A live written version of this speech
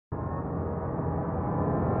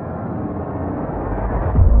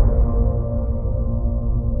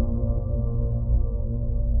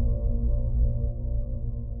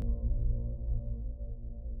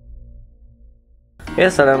Oke,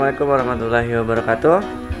 assalamualaikum warahmatullahi wabarakatuh.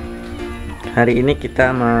 Hari ini kita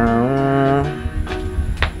mau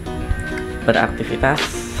beraktivitas.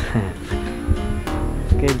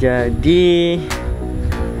 Oke, jadi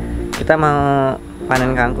kita mau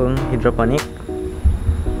panen kangkung hidroponik.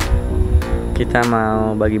 Kita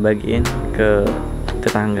mau bagi-bagiin ke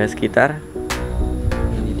tetangga sekitar.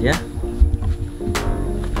 Ini dia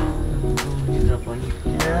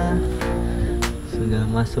hidroponiknya, sudah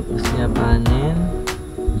masuk usia panen.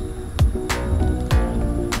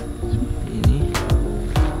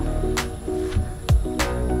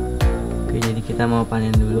 Jadi kita mau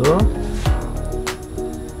panen dulu.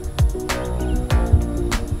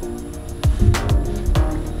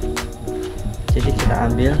 Jadi kita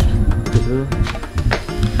ambil dulu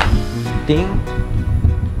gunting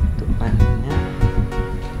untuk panennya.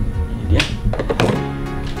 Ini dia.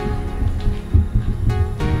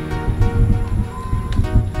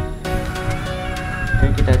 Oke,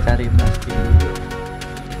 kita cari plastik dulu.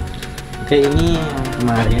 Oke, ini yang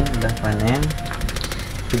kemarin udah panen.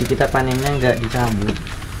 Jadi kita panennya nggak dicabut,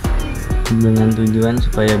 dengan tujuan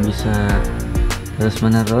supaya bisa terus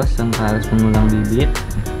menerus tanpa harus mengulang bibit.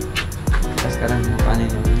 Kita sekarang mau panen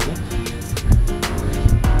yang ini.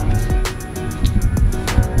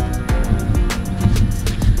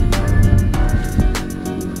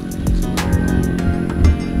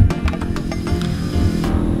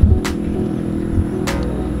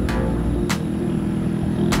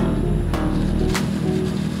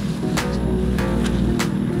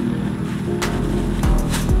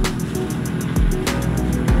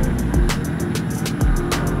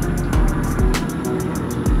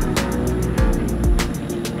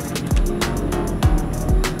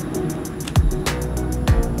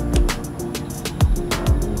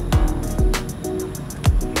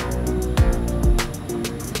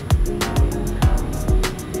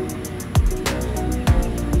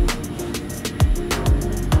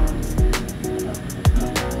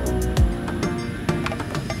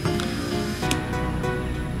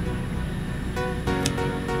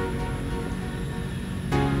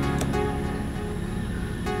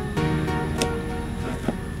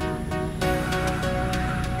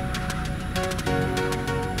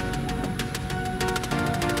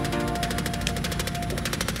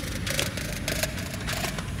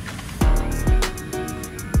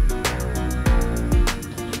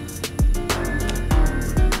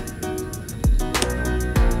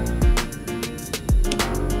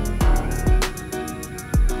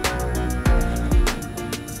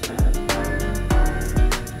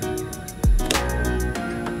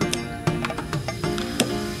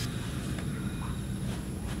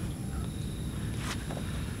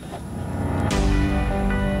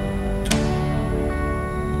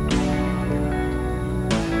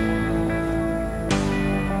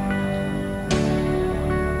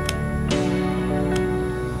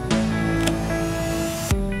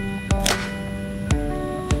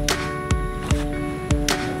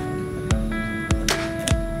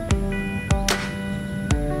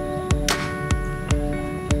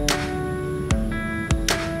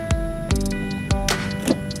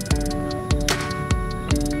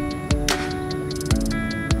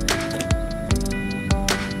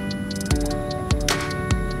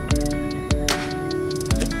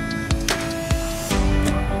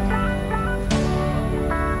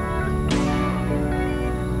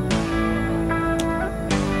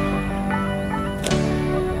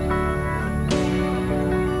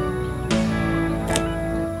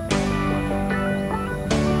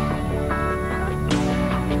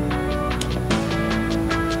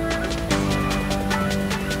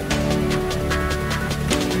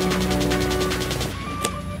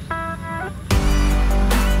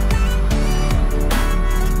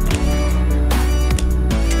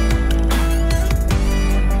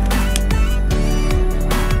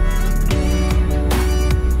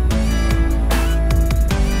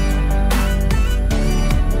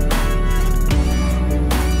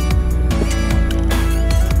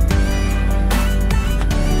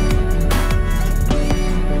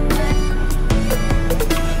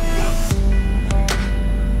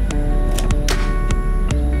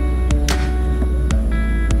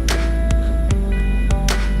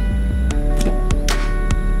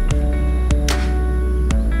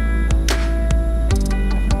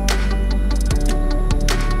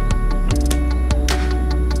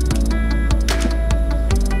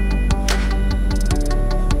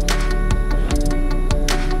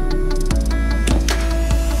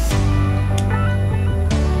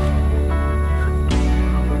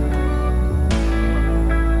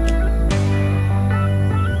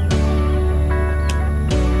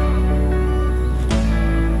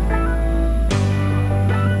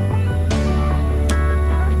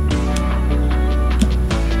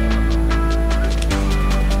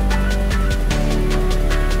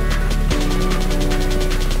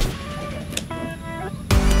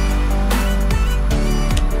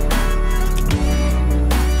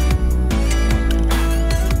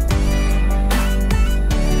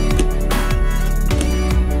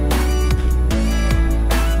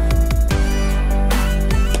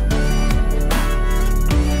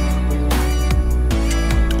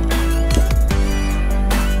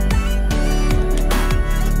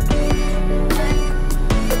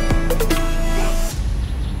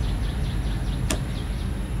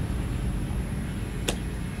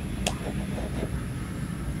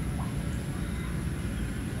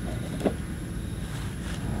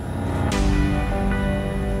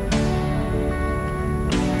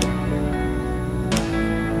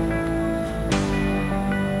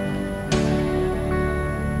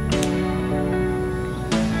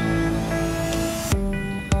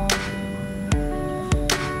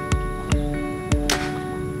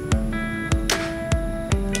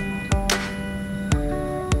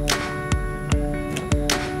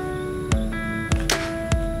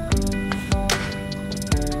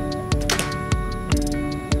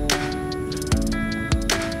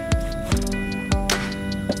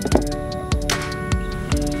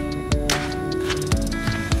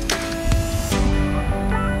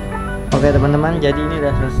 Oke teman-teman, jadi ini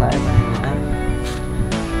udah selesai panennya.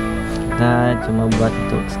 Kita cuma buat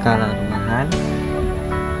untuk skala rumahan.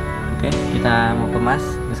 Oke, kita mau kemas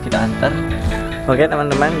terus kita antar. Oke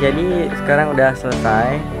teman-teman, jadi sekarang udah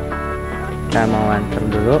selesai. Kita mau antar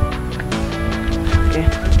dulu. Oke,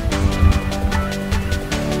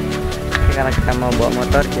 karena kita mau bawa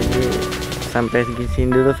motor, jadi sampai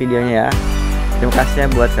sini dulu videonya ya. Terima kasih ya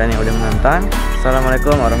buat kalian yang udah menonton.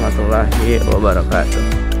 Assalamualaikum warahmatullahi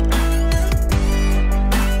wabarakatuh.